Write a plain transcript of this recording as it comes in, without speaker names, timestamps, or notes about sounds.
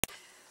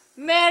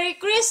Merry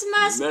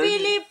Christmas, Merry-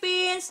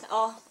 Philippines!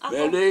 Oh,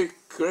 ako. Merry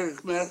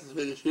Christmas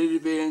with the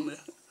Philippines.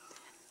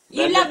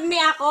 You love me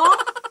ako?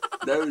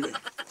 Love you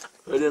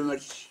very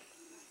much.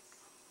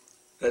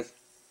 That's,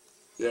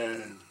 yeah.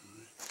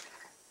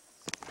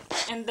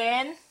 And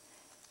then,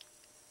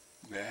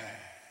 Yeah.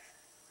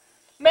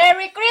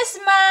 Merry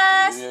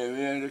Christmas!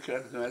 Merry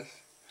Christmas.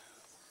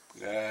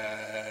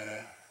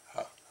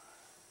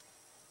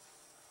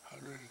 How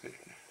do you say?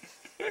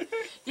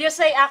 You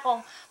say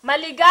akong,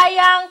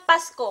 maligayang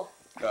Pasko.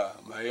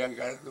 Mayang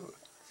kaso.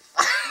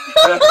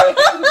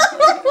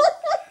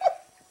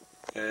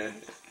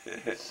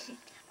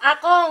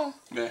 Akong,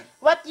 Yeah.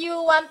 what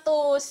you want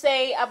to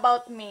say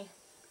about me?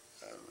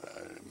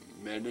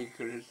 Merry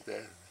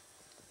Christmas.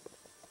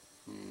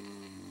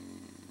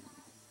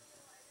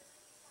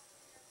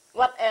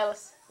 What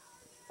else?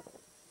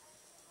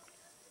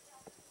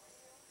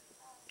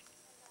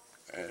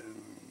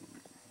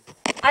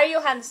 Are you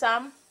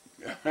handsome?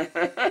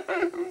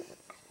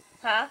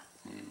 Ha?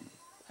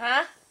 Ha?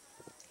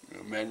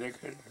 Merry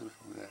Christmas.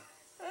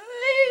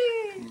 Ay!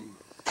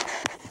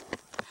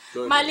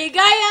 Good.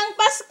 Maligayang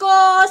Pasko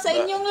sa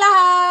inyong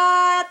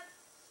lahat!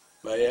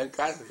 Mayang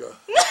kaso.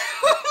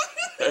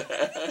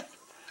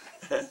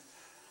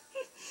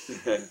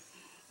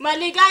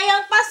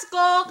 Maligayang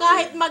Pasko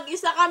kahit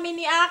mag-isa kami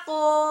ni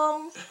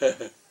Akong.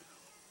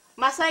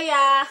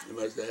 Masaya.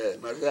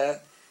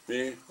 Masaya.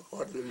 Me,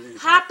 what do you mean?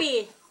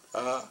 Happy.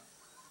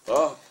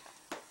 Oh,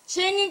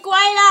 Singing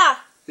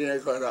Kuwaila. sino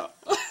ko na?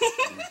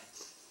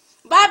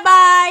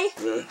 Bye-bye.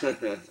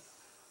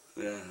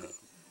 Yeah.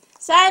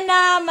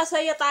 Sana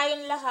masaya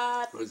tayong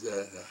lahat.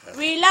 Masaya.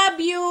 We love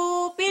you,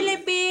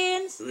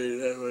 Philippines. We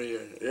love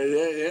you.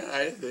 Yeah,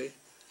 I see.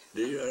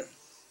 Do you,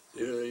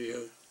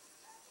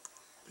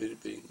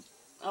 Philippines.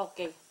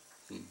 Okay.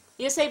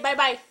 You say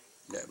bye-bye.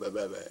 Yeah,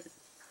 bye.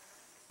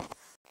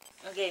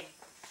 Okay.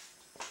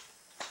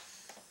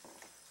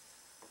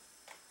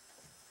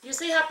 You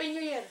say Happy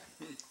New Year.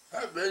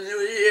 Happy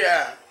New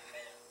Year.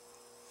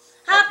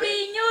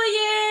 Happy New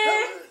Year.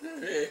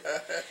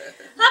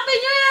 Happy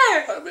New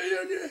Year. Happy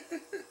New Year.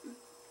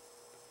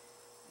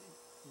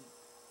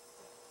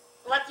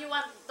 What you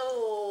want to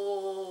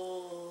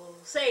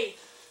say?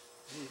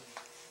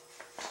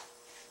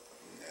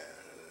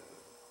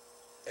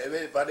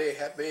 Everybody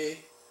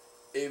happy.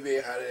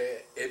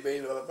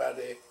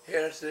 Everybody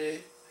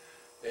healthy.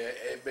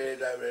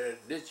 Everybody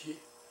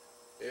ditchy.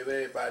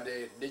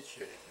 Everybody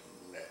ditchy.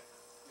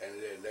 And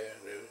they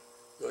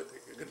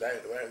good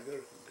night.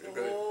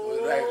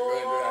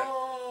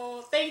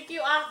 Oh, thank you,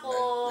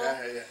 Ako.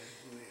 Yeah.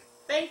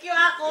 Thank you,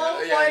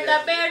 Ako, Yeah, for yeah, the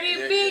yeah, very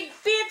yeah, big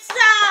pizza.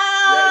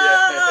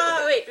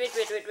 Yeah. Wait.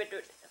 Pizza.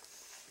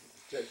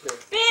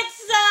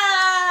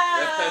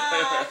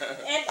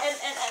 and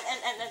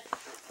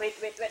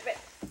wait.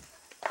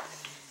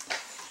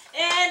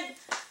 And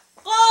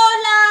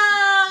cola,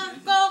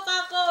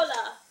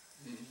 Coca-Cola.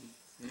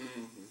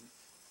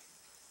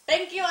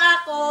 Thank you,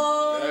 Ako.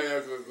 Yeah,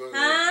 good.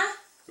 Huh?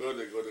 Good.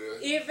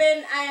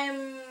 Even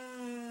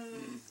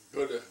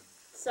Good.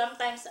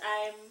 sometimes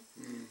I'm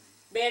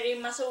very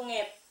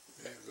masungit,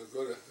 Yeah,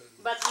 good.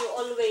 but you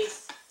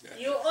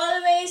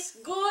always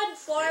good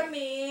for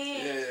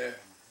me. Yeah.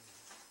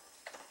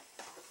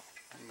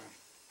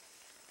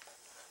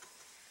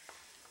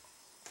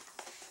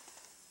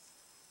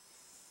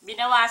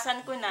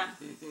 Binawasan ko na.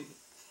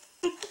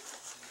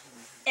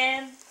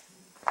 And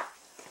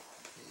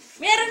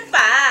meron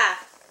pa.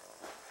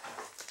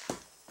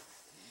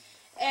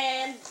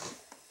 And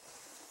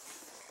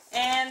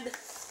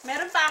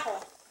meron pa ako.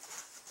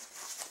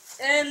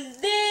 And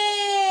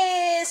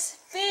this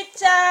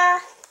Pizza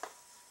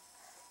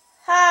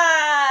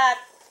Hut.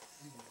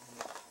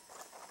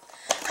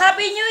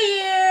 Happy New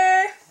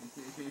Year!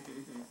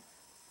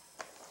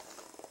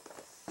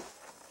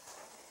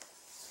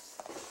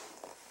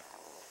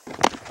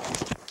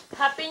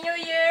 Happy New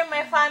Year,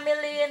 my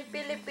family in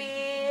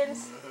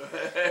Philippines.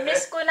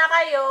 Miss ko na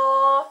kayo.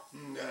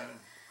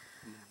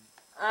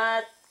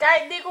 At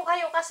kahit di ko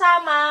kayo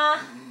kasama,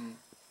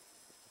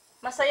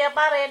 masaya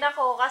pa rin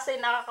ako kasi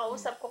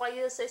nakakausap ko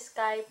kayo sa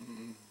Skype.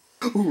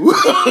 We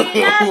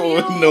love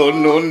you. No.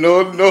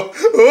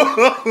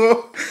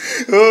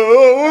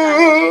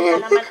 Nakikita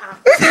naman ako.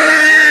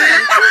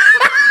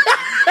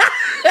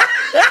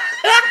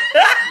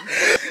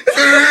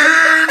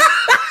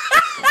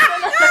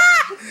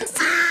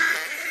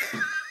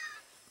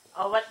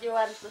 Oh, what you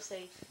want to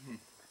say?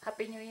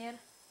 Happy New Year?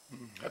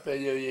 Happy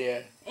New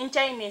Year. In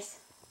Chinese.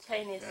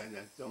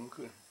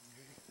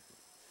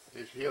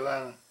希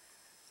望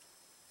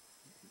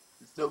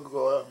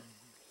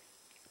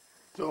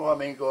中华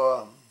民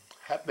国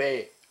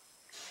happy，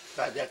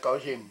 大家高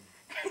兴。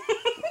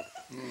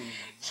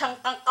上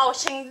当高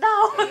兴到。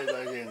大家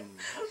高兴，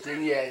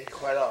新年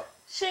快乐。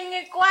新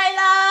年快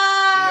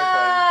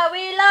乐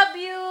 ！We love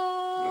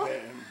you!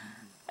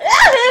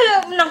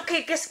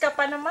 Nangkikis ka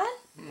pa naman?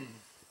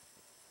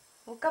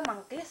 Huwag ka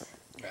mangkis.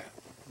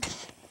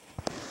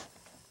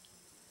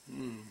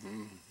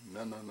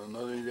 No,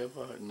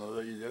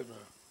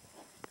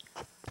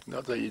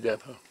 not eat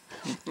that.